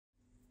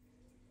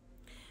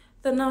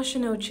The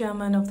national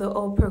chairman of the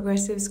All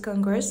Progressives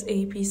Congress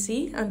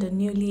 (APC) and the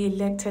newly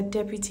elected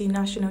deputy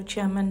national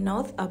chairman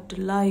North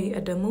Abdullahi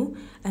Adamu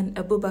and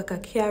Abubakar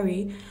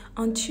Kyari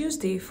on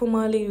Tuesday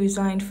formally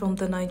resigned from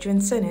the Nigerian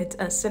Senate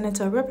as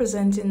senator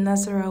representing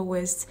Nasarawa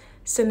West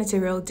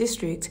Senatorial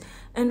District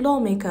and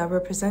lawmaker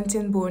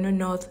representing Borno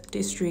North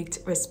District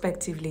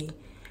respectively.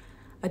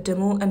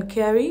 Adamu and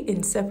Kyari,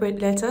 in separate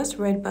letters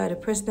read by the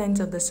President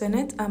of the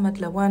Senate, Ahmad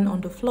Lawan,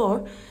 on the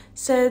floor,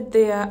 said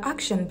their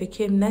action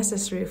became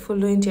necessary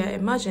following their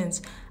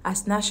emergence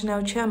as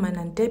National Chairman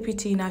and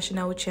Deputy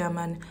National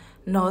Chairman,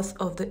 North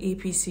of the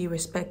APC,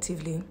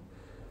 respectively.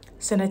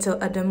 Senator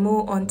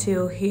Adamu,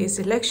 until his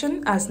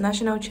election as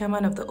National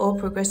Chairman of the All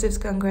Progressives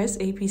Congress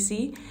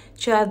 (APC),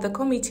 chaired the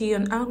Committee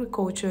on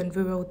Agriculture and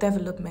Rural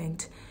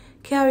Development.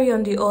 Kyari,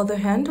 on the other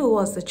hand, who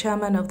was the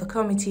chairman of the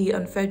Committee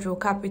on Federal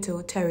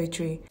Capital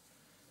Territory.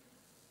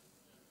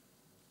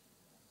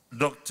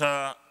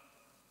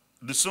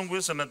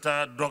 Distinguished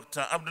Senator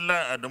Dr.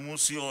 Abdullahi Adamu,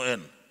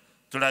 CON,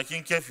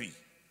 Turakin Kefi,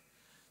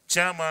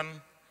 Chairman,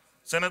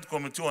 Senate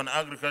Committee on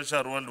Agriculture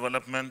and Rural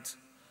Development,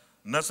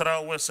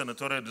 Nasarawa West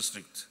Senatorial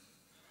District.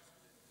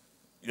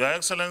 Your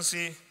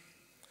Excellency,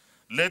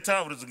 letter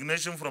of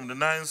resignation from the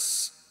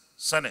 9th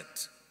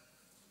Senate.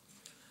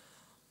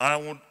 I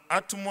would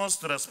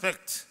utmost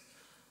respect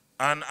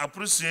and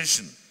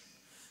appreciation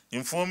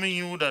informing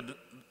you that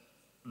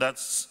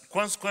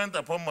consequent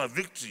upon my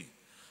victory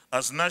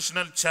as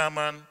national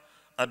chairman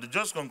at the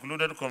just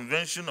concluded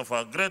convention of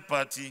our great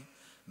party,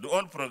 the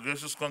All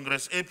Progressives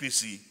Congress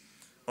 (APC),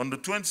 on the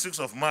 26th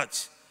of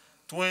March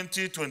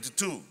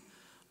 2022,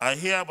 I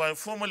hereby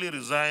formally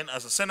resign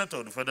as a senator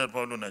of the Federal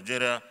Republic of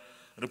Nigeria,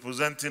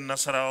 representing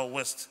Nasarawa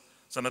West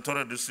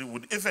Senatorial District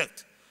with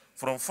effect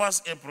from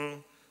 1st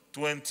April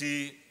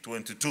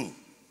 2022.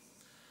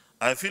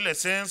 I feel a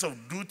sense of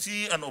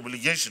duty and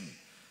obligation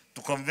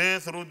to convey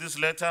through this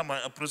letter my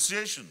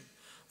appreciation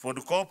for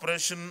the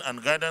cooperation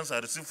and guidance I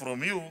received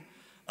from you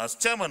as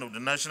Chairman of the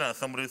National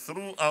Assembly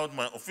throughout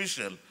my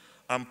official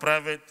and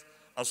private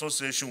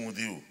association with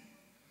you.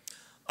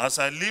 As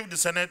I leave the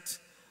Senate,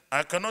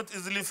 I cannot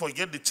easily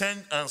forget the change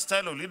and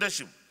style of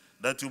leadership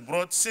that you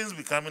brought since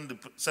becoming the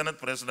Senate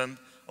President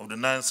of the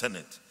 9th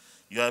Senate.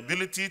 Your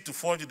ability to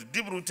forge the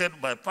deep-rooted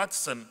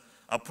bipartisan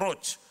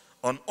approach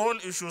on all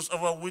issues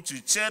over which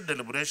you chaired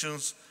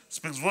deliberations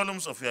speaks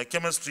volumes of your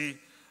chemistry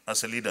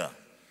as a leader.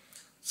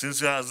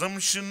 Since your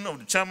assumption of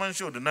the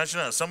chairmanship of the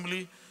National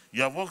Assembly,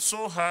 you have worked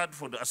so hard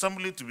for the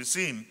Assembly to be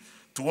seen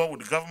to work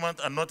with the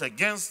government and not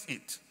against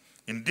it.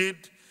 Indeed,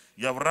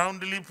 you have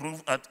roundly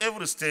proved at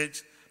every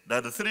stage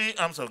that the three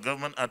arms of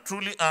government are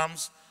truly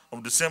arms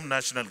of the same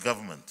national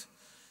government.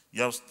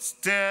 You have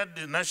steered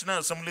the National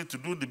Assembly to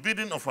do the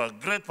bidding of our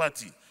great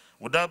party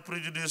without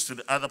prejudice to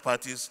the other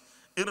parties,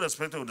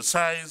 irrespective of the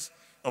size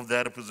of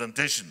their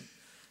representation.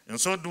 In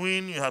so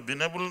doing, you have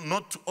been able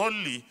not to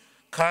only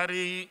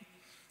carry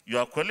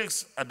your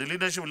colleagues at the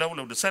leadership level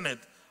of the Senate,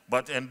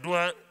 but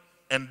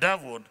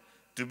endeavored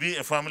to be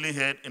a family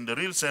head in the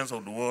real sense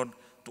of the word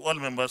to all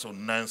members of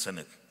the 9th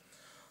Senate.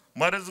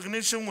 My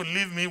resignation will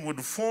leave me with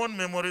fond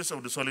memories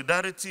of the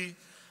solidarity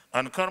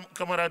and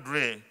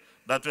camaraderie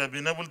that we have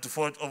been able to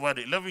forge over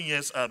the 11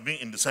 years I have been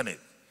in the Senate.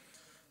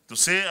 To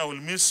say I will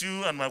miss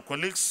you and my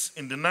colleagues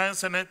in the 9th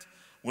Senate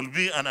will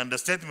be an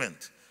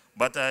understatement,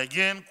 but I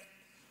gain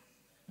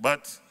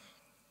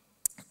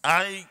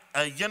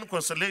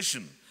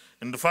consolation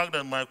in the fact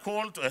that my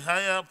call to a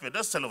higher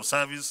pedestal of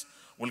service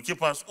will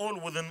keep us all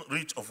within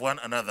reach of one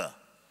another.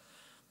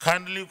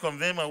 Kindly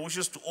convey my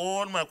wishes to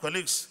all my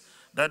colleagues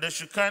that they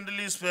should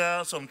kindly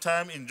spare some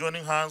time in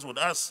joining hands with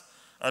us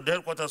at the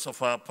headquarters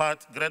of our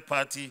great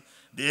party,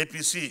 the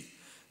APC,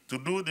 to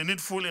do the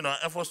needful in our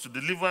efforts to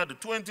deliver the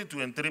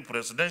 2023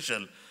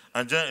 presidential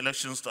and general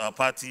elections to our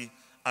party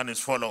and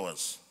its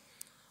followers.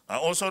 I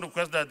also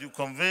request that you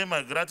convey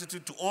my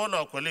gratitude to all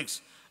our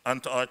colleagues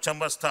and to our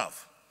chamber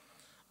staff.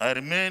 I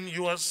remain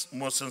yours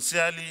most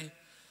sincerely,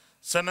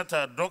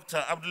 Senator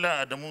Dr.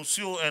 Abdullahi Adamu,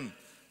 CON,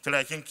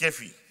 Turakin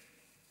Kefi.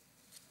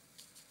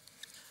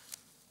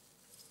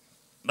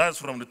 That's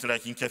from the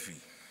Turakin Kefi.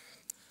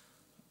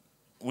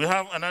 We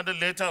have another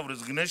letter of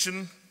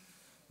resignation.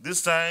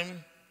 This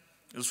time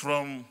is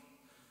from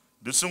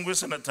distinguished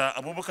Senator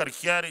Abubakar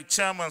Kyari,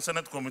 Chairman,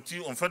 Senate Committee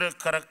on Federal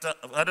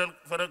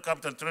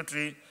Capital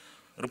Territory,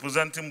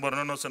 representing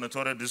Borno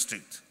Senatorial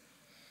District.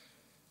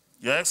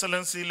 Your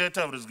Excellency,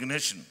 letter of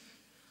resignation.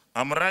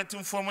 I'm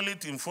writing formally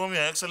to inform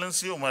Your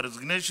Excellency of my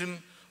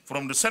resignation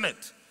from the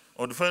Senate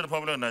of the Federal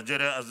Republic of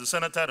Nigeria as the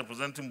Senator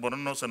representing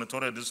Borno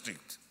Senatorial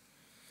District.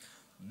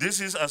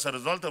 This is as a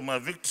result of my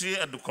victory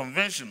at the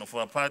convention of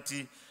our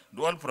party,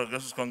 the All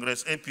Progressives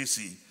Congress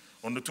 (APC),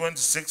 on the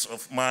 26th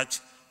of March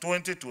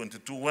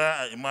 2022, where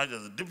I emerged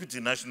as the Deputy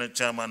National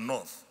Chairman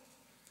North.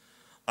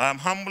 I am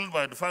humbled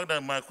by the fact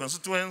that my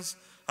constituents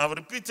have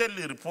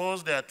repeatedly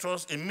reposed their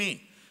trust in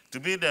me to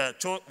be their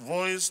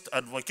voiced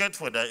advocate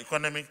for their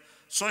economic,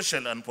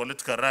 social, and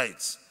political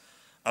rights.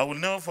 I will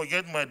never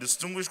forget my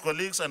distinguished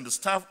colleagues and the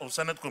staff of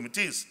Senate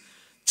committees,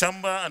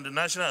 Chamber, and the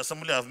National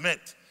Assembly have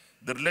met,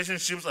 the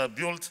relationships I've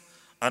built,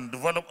 and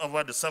developed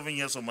over the 7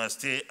 years of my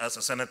stay as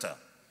a senator.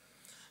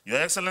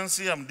 Your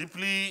Excellency, I'm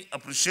deeply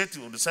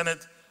appreciative of the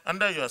Senate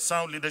under your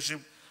sound leadership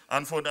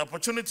and for the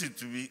opportunity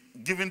to be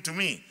given to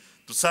me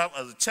to serve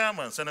as the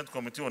chairman of the Senate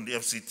Committee on the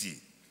FCT.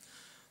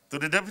 To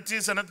the Deputy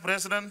Senate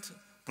President,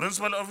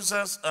 principal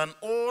officers, and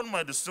all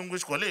my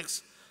distinguished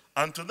colleagues,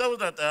 and to those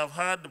that I have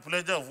had the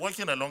pleasure of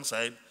working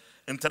alongside,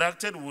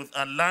 interacted with,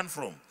 and learned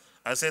from,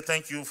 I say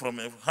thank you from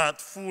a heart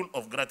full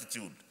of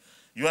gratitude.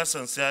 Yours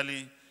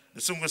sincerely,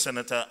 distinguished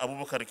Senator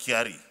Abubakar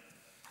Kyari.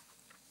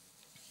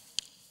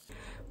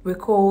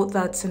 Recall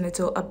that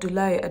Senator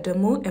Abdullahi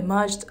Adamu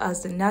emerged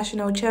as the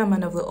national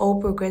chairman of the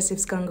All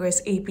Progressives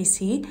Congress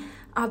APC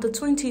at the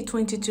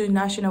 2022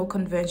 National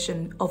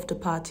Convention of the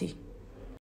party.